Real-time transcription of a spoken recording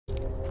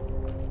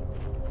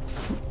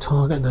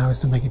target now is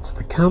to make it to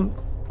the camp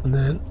and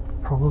then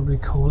probably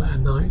call it a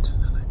night.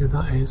 I don't know who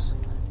that is.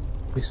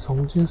 These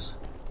soldiers.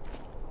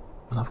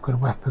 They'll have good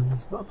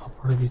weapons, but they'll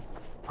probably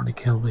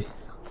kill me.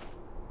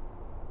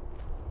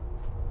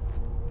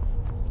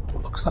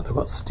 It looks like they've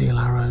got steel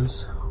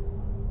arrows.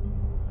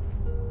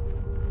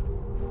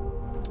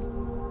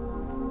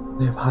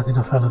 They've had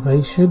enough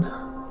elevation.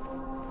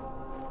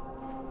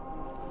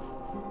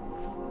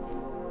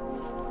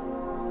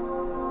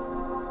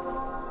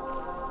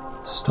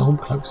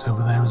 Stormcloak's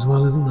over there as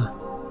well, isn't there?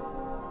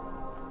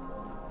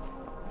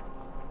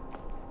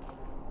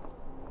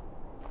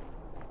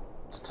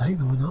 To take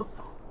them or not?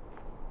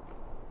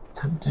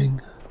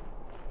 Tempting.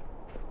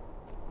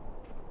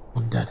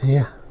 One dead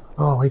here.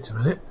 Oh, wait a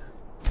minute.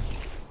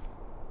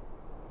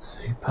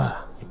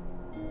 Super.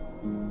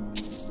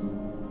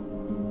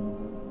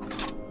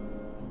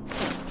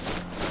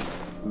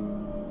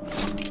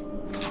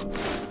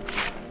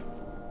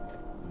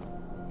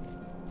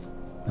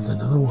 There's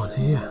another one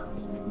here.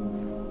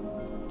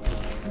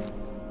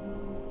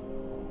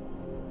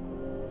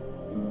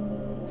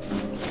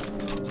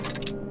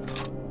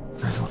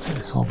 May as well take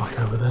this all back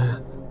over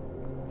there.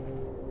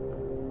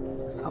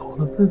 Is that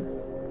all of them?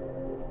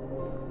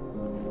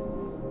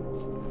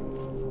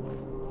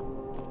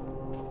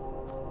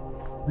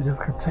 We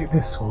never could take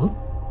this one.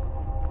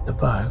 The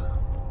bow.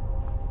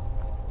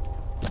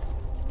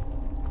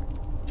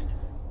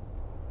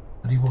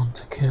 Only one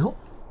to kill.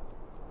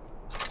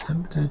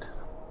 Tempted.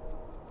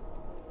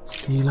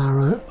 Steel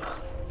arrow.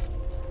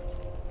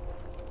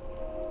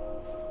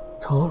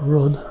 Can't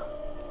run.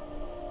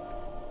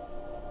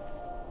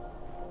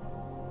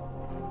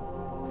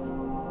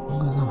 As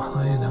long as I'm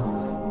high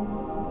enough.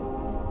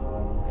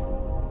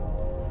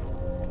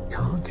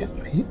 Can't get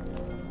me.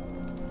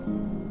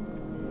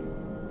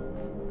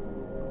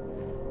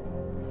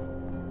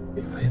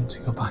 Wait for him to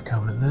go back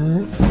over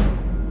there.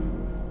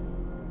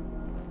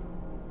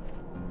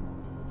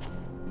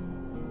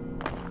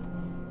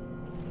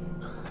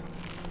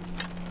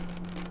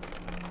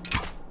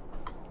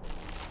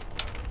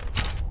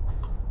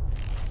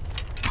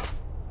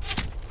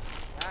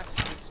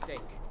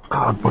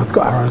 Oh, I've both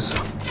got arrows.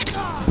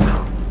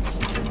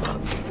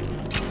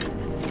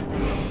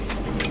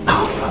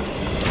 Oh, fuck.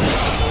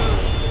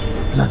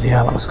 Bloody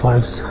hell, that was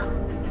close.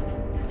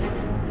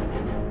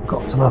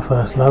 Got to my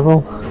first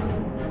level.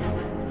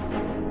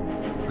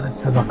 And it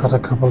said I got a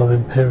couple of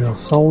Imperial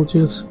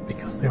soldiers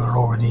because they were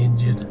already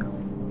injured.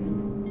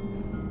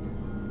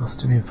 Must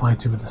have been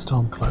fighting with the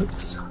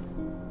Stormcloaks.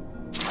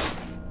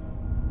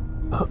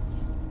 But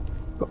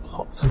got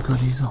lots of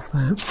goodies off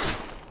there.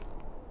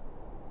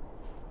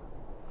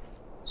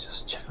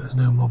 Just check there's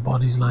no more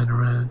bodies lying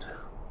around.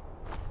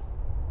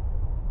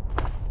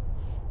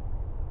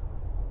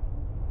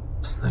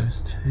 Just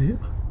those two.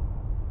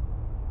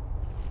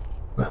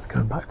 Worth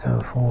going back to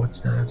the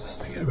forge now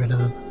just to get rid of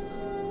them.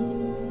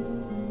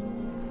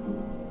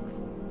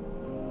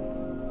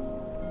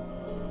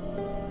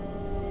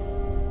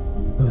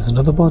 Oh, there's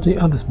another body.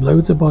 Oh, there's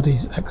loads of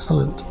bodies.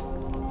 Excellent.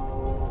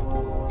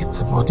 It's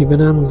a body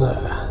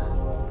bonanza.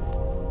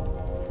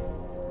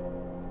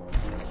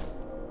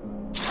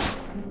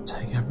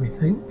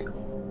 Everything.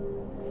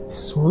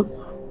 This one.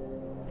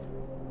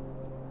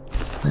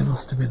 So they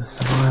must have been the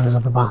survivors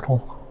of the battle.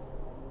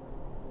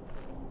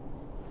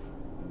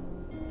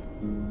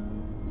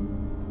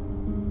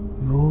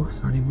 More? Is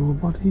there any more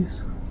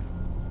bodies?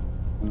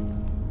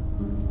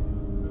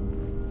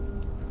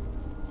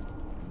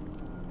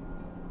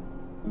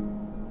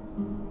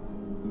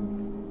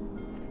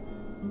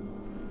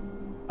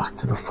 Back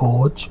to the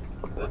forge.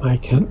 Then I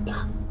can.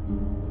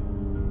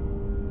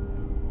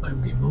 Might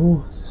be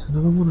more. Is this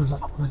another one or is that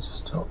the one I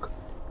just took?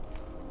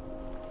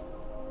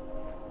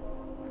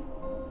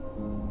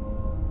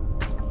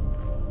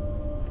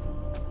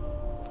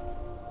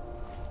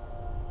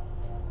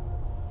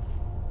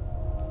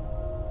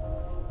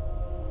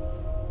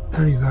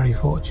 Very, very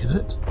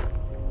fortunate.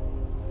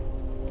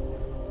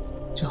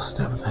 Just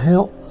over the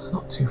hill, so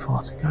not too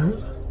far to go.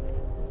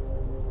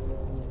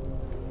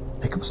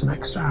 Pick up some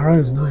extra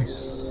arrows,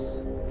 nice.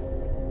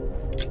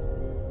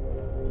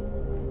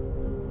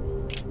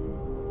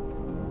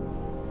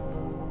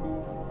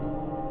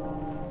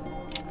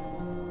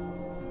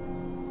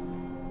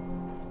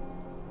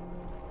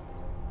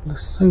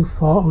 So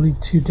far only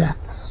 2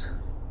 deaths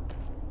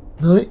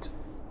night,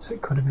 so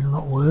it could have been a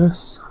lot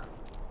worse.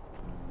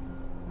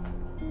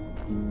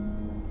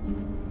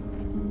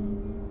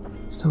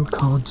 Still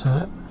can't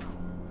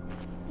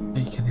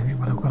make anything,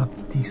 but I've got a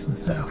decent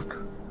set of.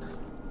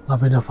 I'll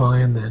have enough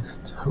iron then,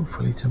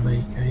 hopefully, to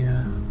make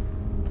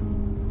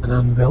an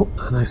anvil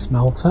and a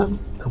smelter.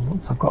 And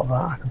once I've got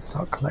that, I can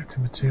start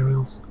collecting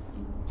materials.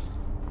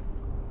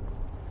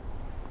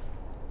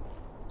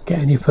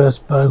 Getting your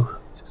first bow.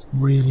 It's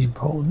really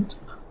important.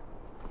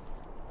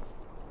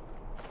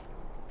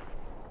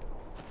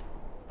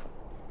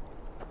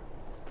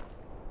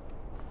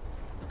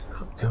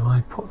 Do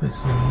I put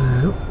this on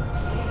now?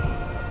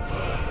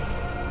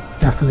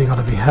 Definitely got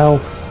to be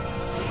health.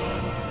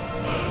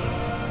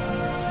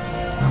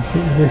 I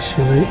think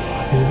initially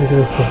I can either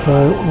go for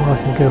bow or I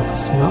can go for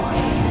smelt.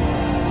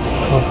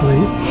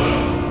 Probably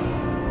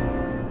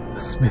the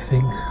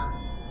smithing,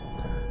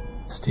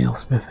 steel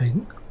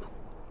smithing.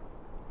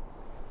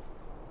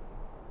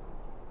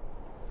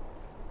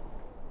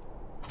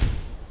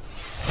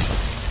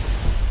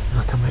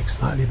 I can make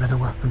slightly better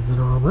weapons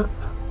and armour.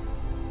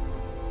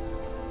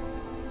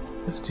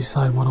 Let's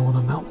decide what I want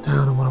to melt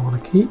down and what I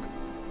want to keep.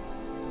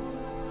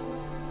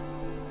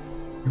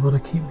 We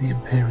want to keep the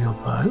Imperial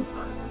bow.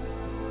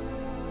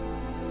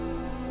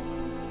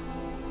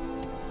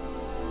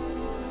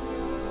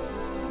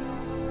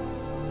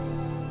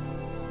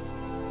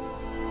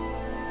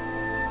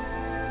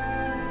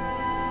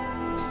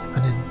 Keep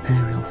an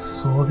Imperial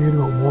sword. We only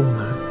got one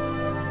though.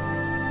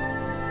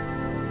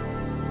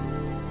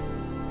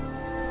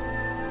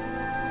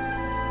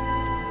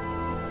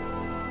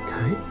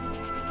 Okay.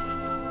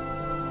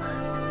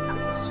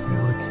 So we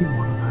want to keep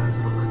one of those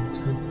and a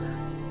lantern.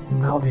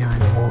 Melt the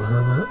iron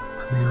warhammer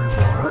and the iron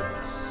war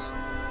axe,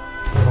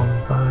 the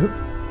longbow,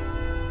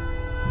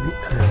 the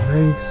iron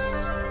mace,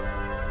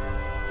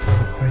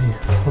 the 3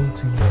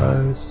 hunting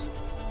bows,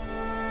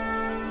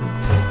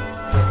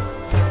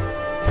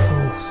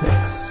 and all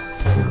 6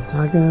 steel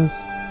daggers.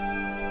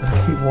 And I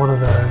keep one of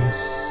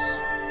those.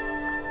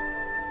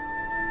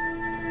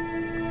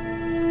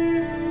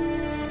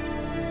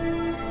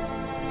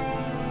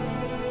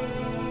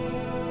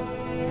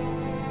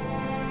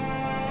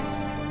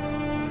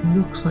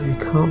 Looks like you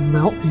can't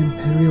melt the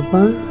Imperial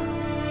bow.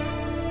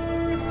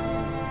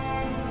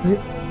 Okay.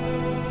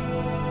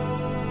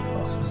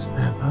 Got some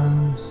spare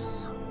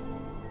bows.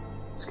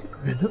 Let's get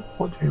rid of.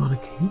 What do we want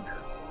to keep?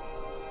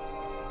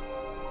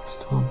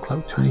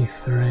 Stormcloak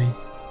 23.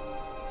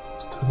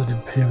 Studded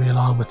Imperial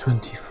armor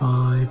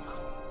 25.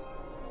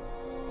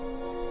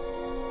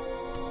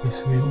 Okay,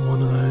 so we want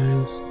one of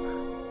those.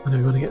 And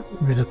we want to get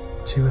rid of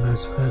 2 of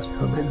those first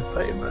before we make the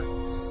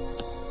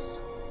favourites.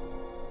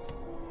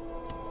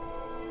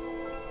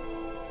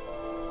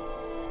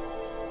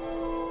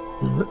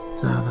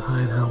 The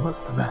iron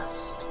helmet's the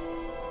best.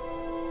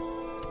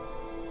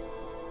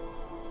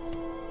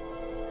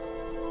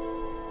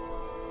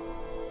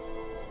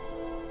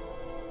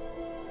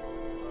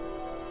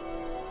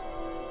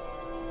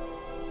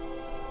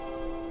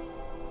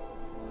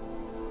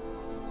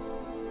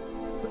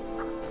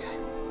 Okay.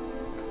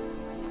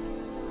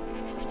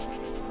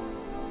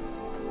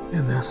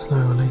 In there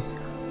slowly.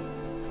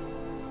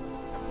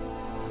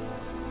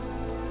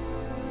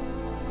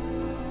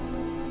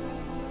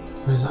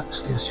 There's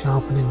actually a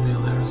sharpening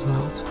wheel there as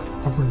well, so I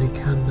probably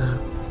can now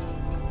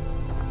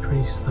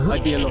increase that.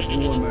 I'd be a lot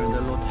warmer and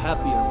a lot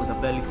happier with a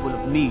belly full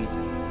of meat.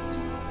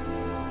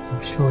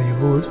 I'm sure you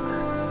would.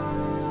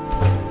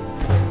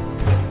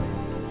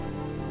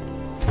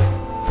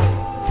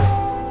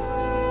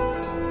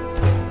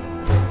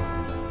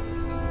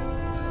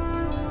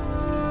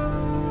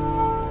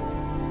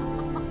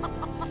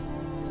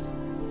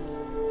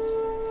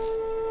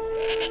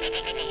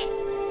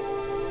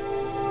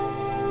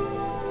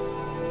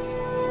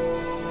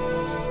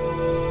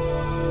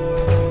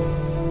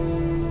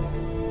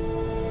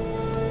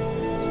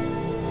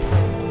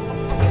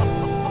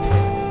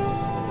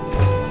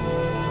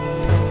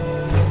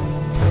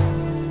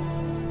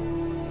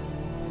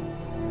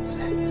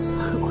 So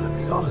what have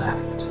we got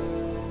left?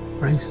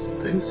 Braces,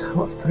 boots. How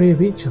about 3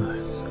 of each of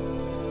those?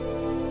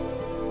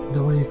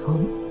 No way you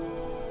can't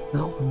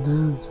melt them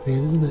down. It's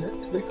weird, isn't it?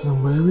 Is it because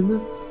I'm wearing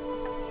them?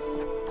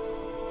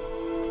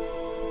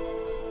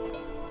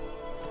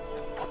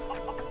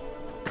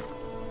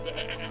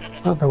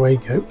 Out the way,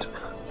 goat.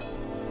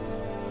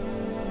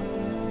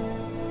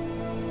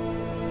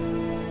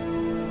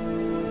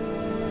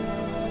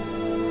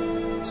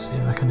 Let's see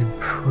if I can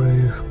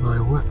improve my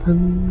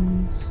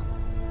weapons.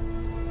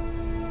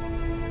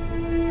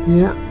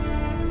 Yeah.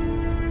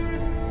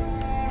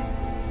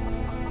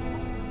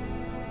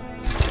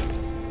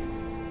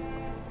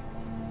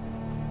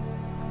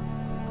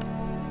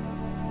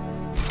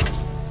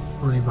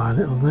 Only by a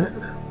little bit.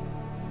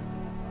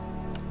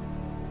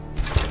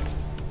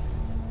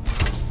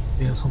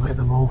 This will make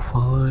them all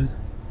fine.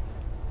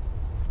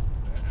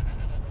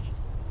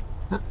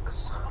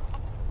 Axe.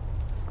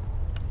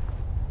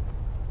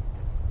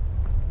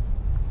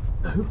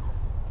 No.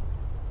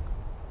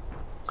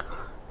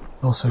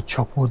 Also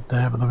chop wood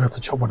there, but they'll be able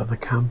to chop wood at the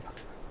camp.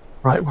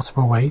 Right, what's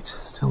my weight?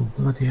 Still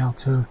bloody hell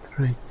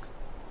 203.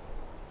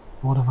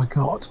 What have I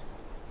got?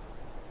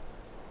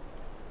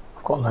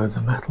 I've got loads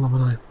of metal,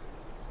 haven't I?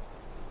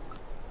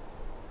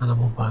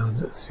 Animal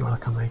bones, let's see what I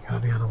can make out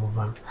of the animal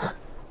bone.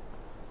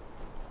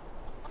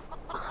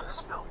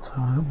 Smelter,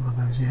 I don't want one of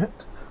those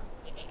yet.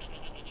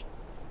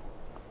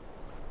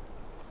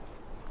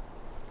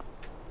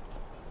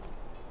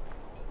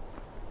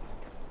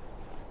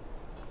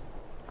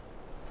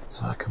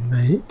 So I can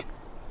make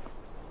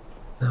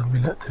an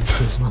amulet that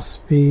improves my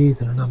speed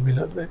and an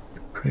amulet that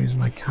improves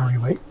my carry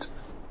weight.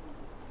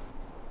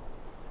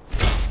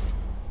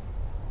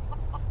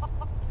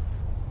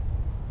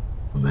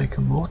 I'll make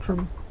a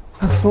mortar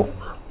vessel.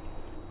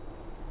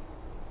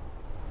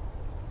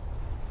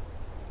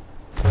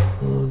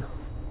 One,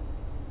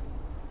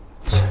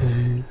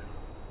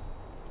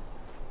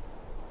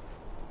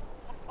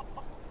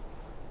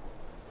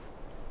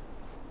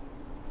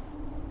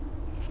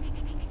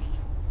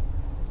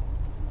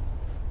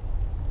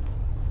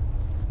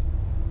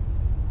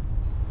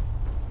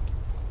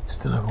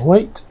 Still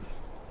overweight.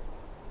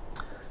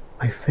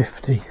 By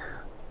 50.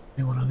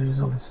 You want to lose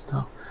all this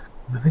stuff.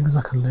 The things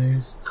I can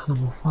lose: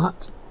 animal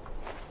fat,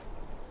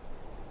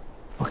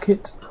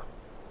 bucket,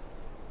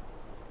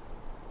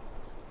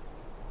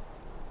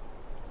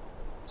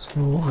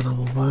 small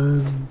animal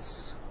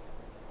bones,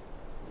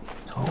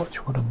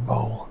 torch, wooden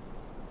bowl.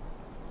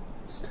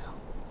 Still.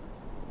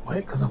 Wait,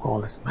 because I've got all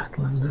this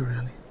metal, isn't it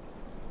really?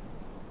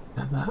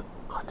 Like that.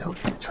 I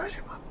don't need the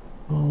treasure map.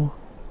 Oh.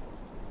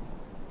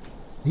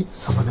 Need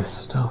some of this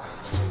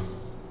stuff.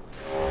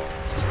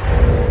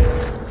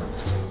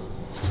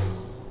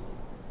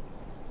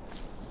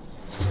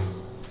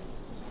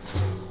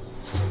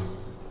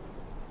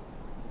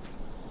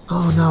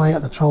 Oh, now I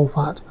ate the troll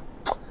fat.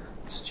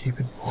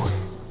 Stupid boy.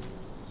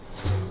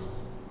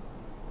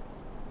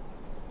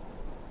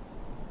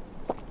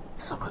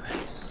 Some of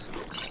this.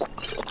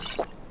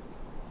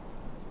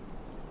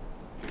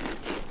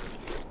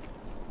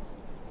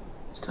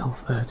 Still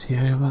 30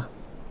 over.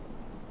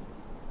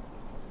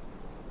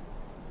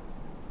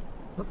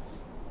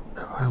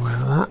 If I wear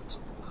that,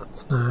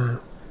 that's now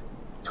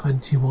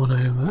 21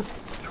 over.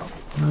 Let's drop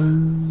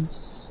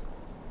those.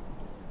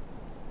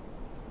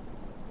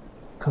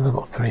 Because I've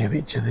got 3 of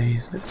each of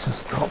these, let's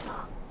just drop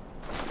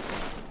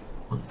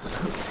ones I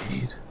don't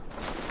need.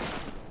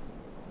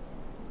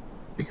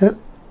 There we go.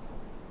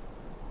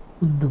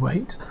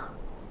 Underweight.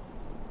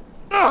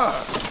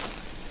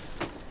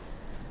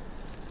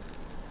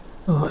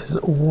 Oh,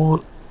 isn't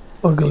one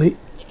ugly,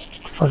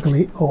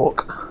 fugly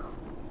orc?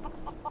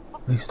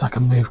 At least I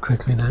can move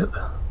quickly now.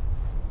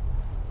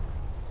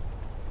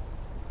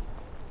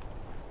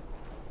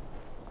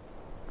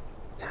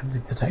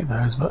 Tempted to take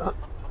those, but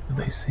if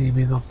they see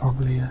me, they'll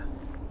probably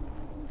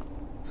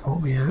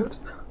sort me out.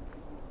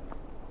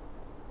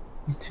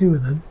 Need 2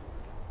 of them.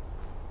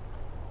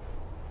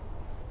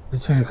 I'll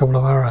take a couple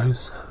of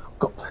arrows. I've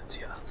got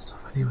plenty of that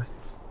stuff anyway.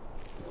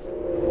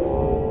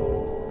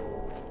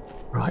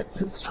 Right,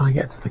 let's try and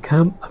get to the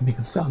camp and we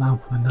can settle down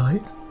for the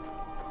night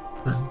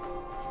and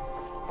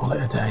call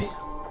it a day.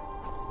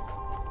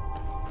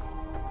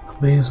 I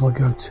may as well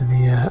go to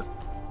the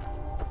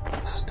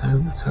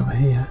stone that's over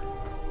here.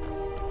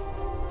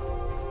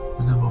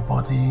 There's no more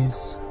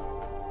bodies,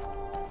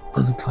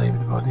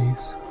 unclaimed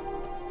bodies.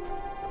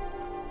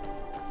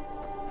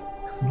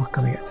 Because I'm not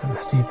going to get to the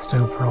steed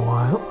stone for a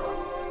while.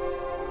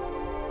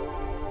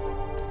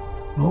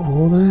 Not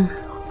all there.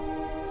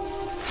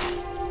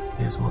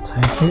 May as well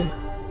take it.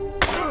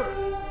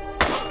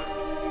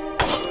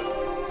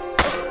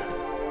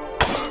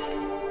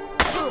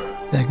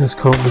 Beggars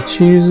can't be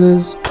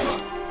choosers.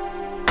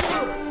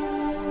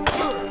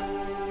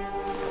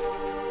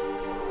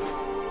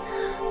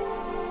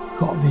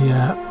 Got the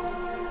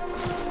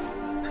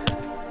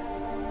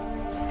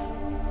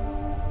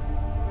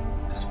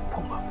just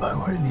put my bow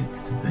where it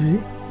needs to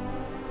be.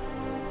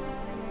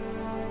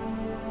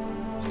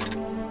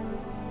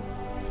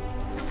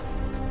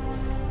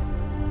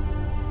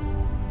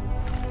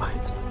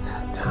 Right, let's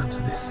head down to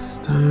this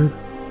stone.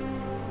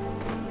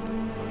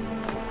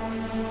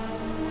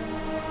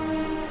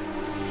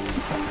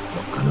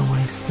 Not gonna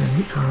waste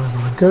any arrows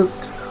on a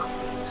goat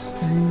at this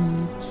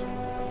stage.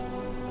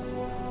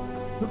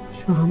 Not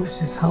sure how much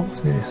this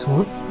helps me, this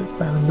one, but it's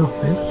better than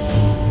nothing.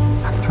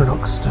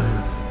 Atronach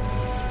stone.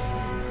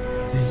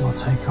 These will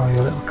take all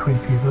your little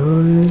creepy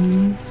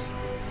vines.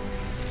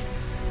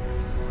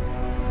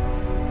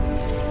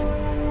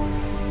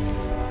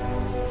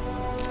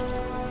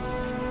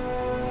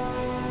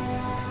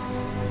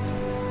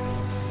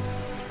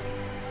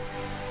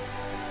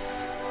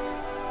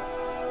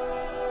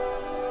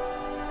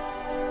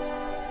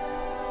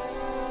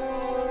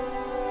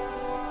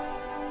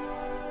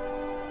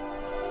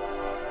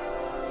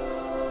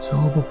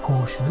 Absorb a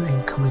portion of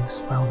incoming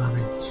spell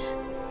damage.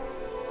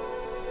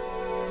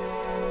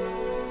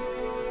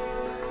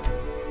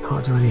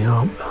 Can't do any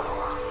harm.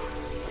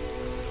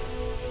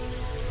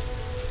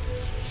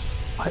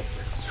 Right,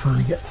 let's try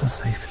and get to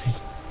safety.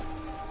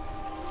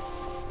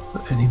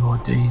 Not any more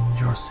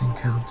dangerous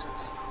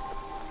encounters.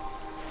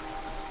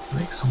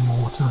 Make some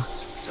water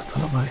to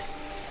fill up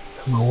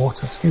my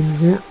water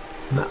skins yet.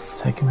 And that's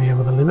taken me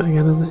over the limit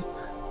again, is it?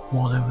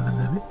 1 over the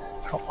limit,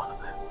 just drop 1 of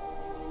them.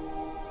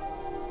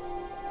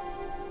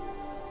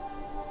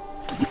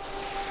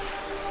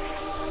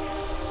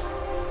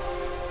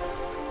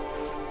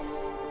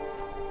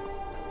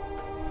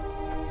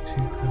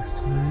 Too close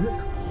to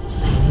there.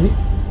 See me.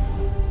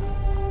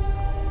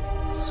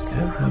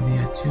 Skirt around the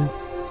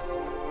edges.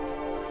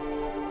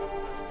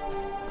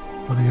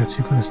 Don't want to go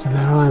too close to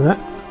there either.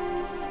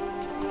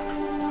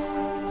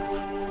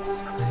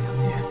 Stay on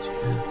the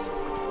edges.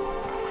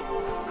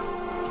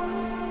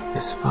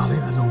 This valley,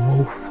 there's a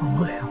wolf. I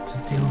might have to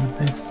deal with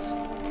this.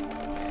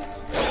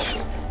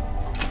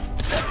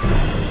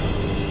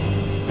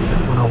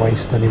 Don't want to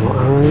waste any more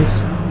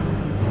arrows.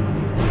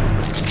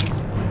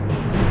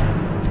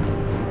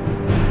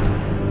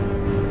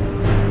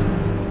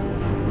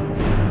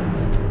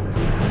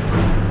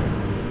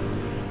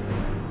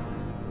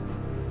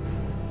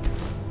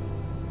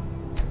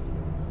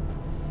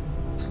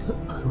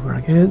 Over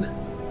again.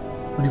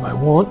 Only by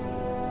one.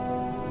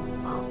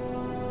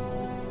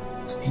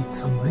 Let's eat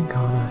something,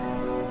 can't I?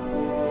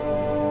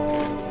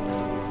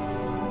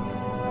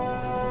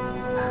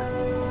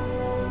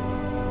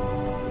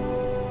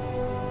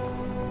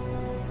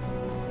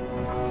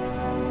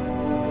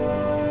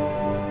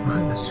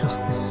 Right, there's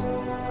just this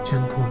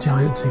gentle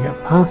giant to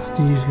get past.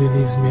 He usually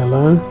leaves me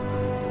alone.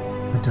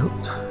 I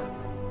don't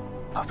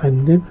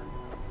offend him.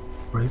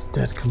 Or his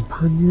dead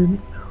companion.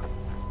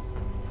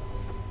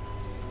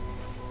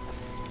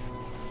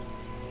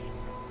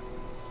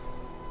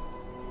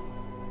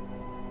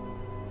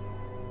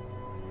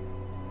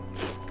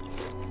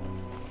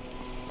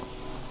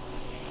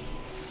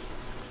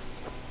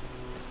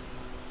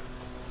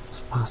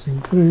 Just passing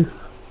through.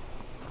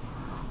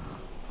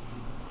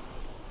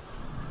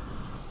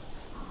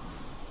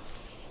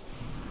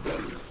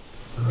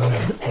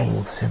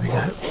 Wolves, here we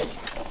go.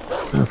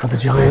 Going for the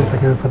giant,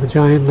 they're going for the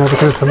giant, no, they're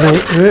going for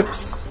me.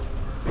 Oops.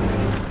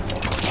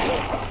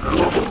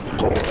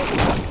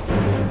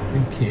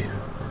 Thank you.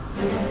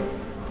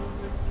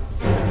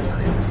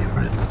 Gianty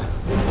friend.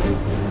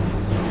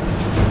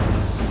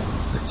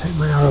 I take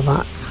my arrow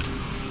back.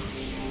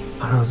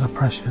 Arrows are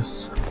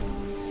precious.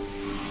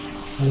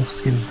 Wolf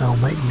skins, they'll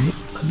make me,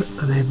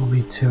 enable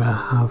me to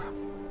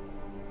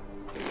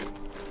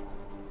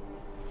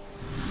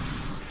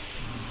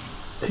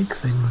make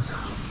things.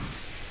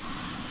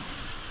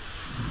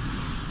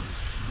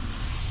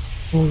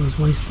 All those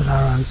wasted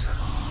arrows.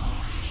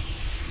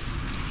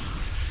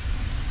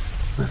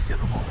 Where's the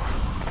other wolf?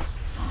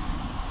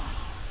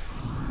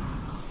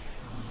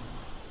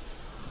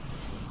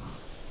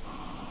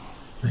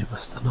 They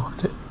must have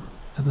knocked it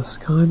to the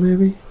sky,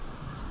 maybe?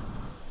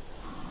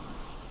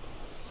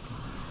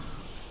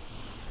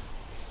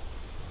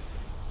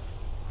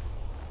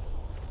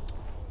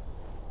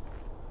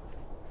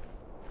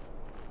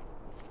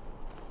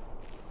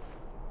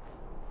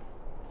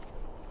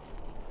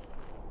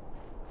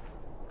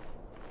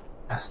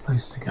 Best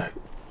place to go.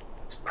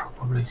 It's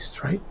probably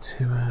straight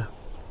to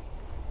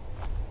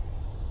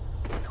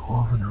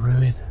Dwarven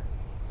Ruin.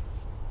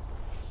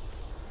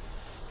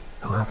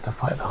 Don't have to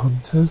fight the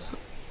hunters.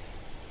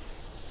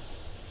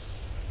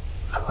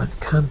 If I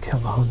can kill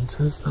the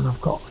hunters, then I've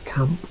got the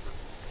camp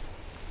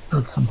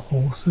and some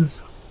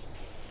horses.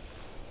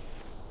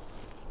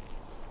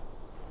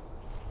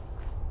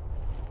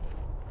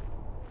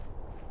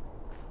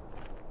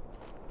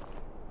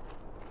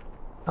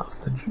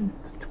 That's the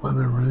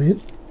Dwarven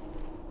Ruin.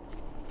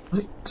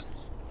 Right.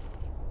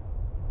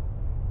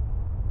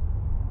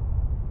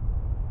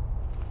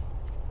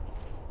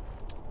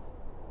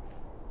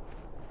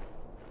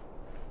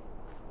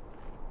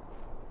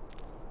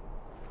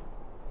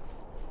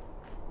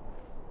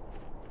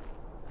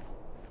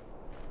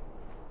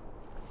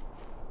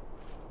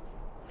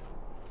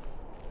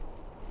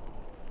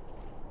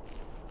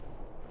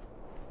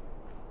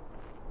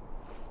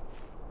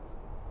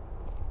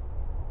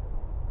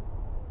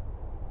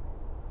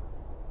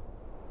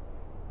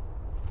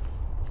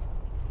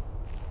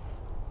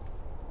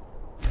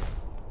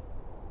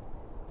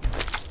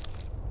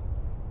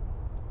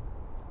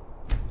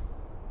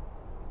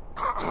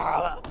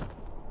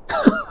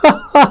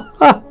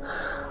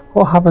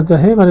 What happened to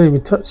him? I didn't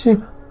even touch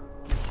him.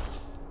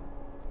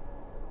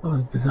 That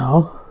was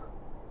bizarre.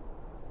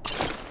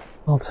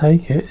 I'll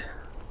take it.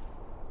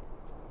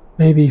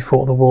 Maybe he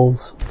fought the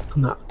wolves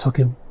and that took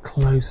him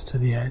close to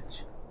the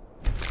edge.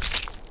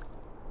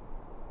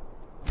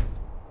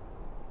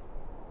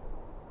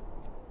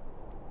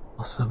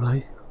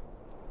 Possibly.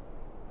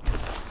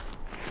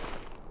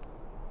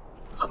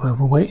 I'm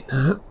overweight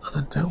now and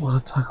I don't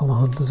want to tackle the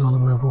hunters while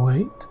I'm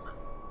overweight.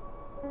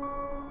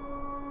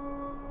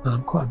 And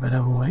I'm quite a bit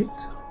overweight.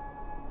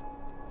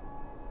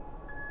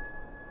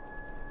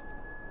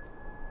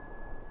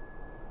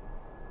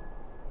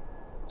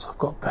 So I've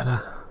got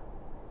better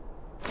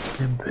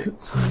iron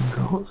boots, iron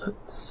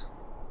gauntlets,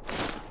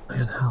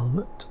 iron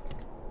helmet.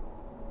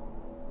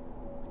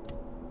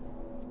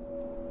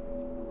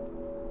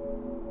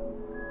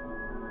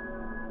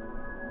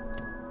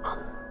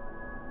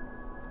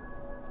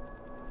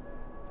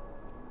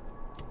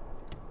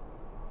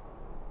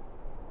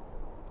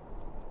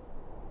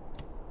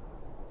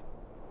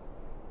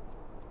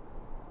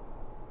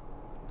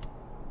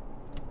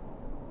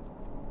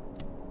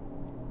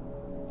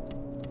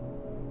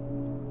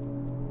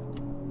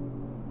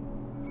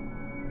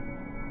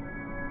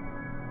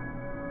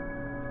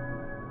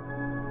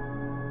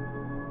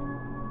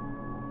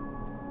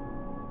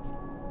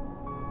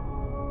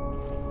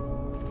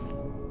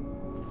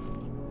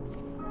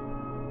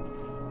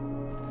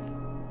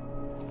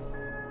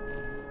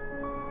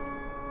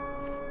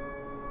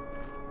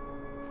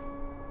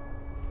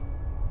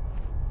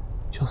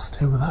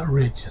 Just over that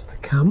ridge is the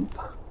camp.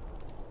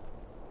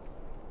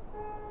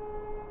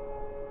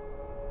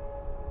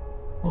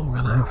 What I'm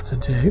going to have to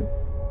do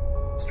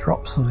is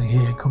drop something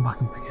here and come back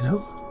and pick it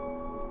up.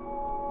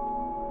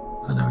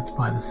 Because I know it's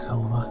by the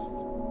silver.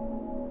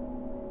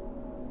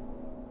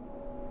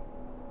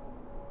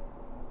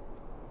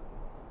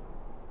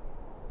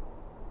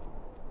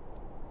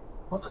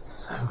 Oh, that's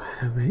so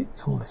heavy.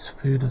 It's all this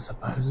food, I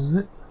suppose, is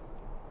it?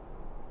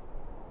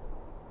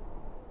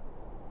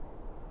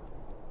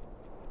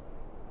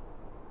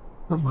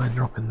 Don't mind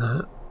dropping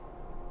that.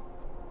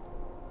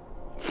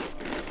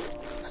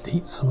 Just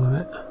eat some of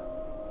it.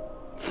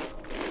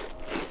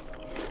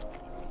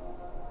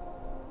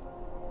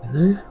 In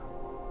there.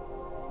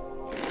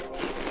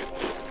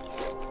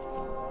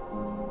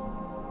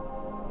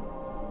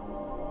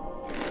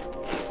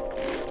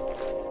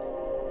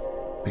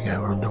 We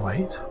go, we're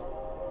underweight.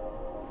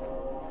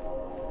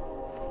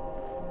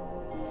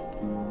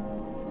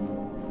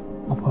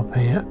 Hop up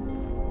here,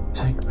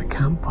 take the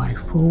camp by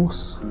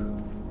force.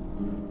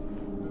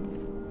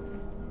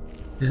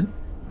 In.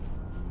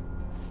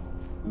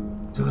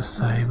 Do a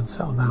save and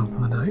settle down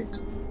for the night.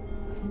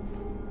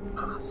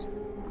 As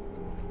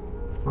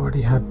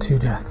already had 2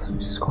 deaths,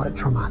 which is quite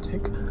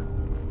traumatic.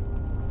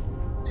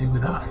 Do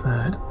without a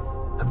third.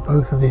 And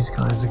both of these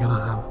guys are going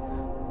to have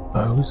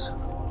bows.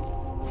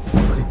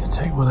 Ready to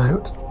take one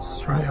out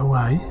straight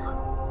away.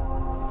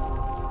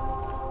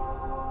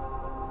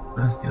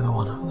 There's the other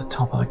one at the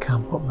top of the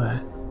camp up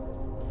there.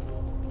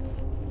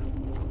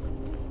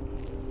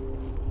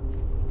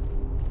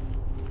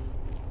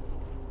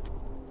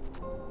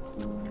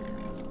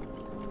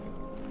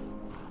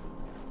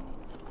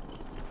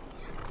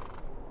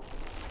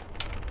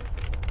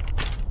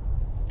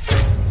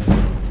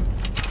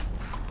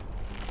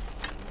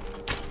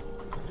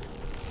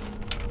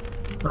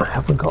 I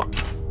haven't got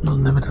an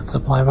unlimited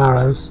supply of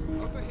arrows.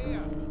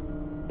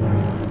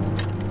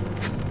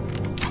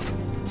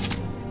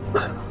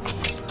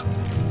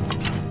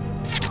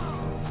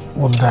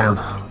 One down.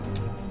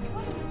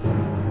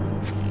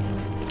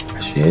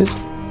 There she is.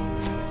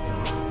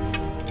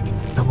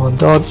 Come on,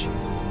 dodge.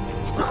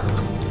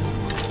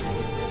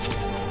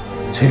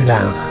 2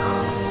 down.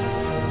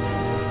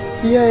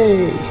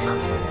 Yay!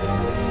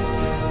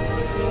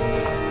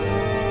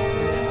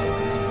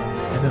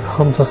 Bit of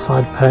hunter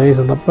side pays,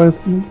 and they're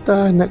both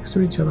died next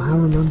to each other. How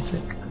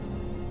romantic.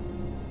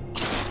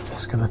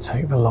 Just gonna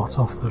take the lot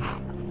off them.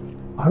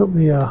 I hope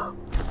the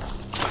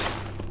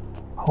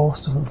horse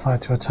doesn't decide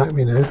to attack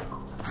me now.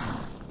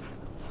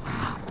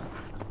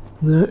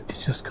 No,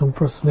 it's just come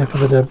for a sniff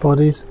of the dead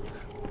bodies.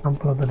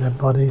 Trample of the dead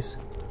bodies.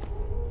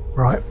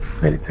 Right,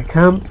 made it to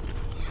camp.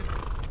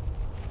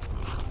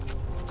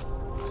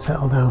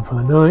 Settle down for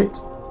the night.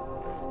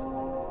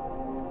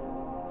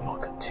 We'll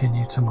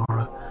continue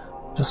tomorrow.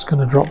 Just going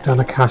to drop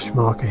down a cache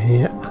marker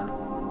here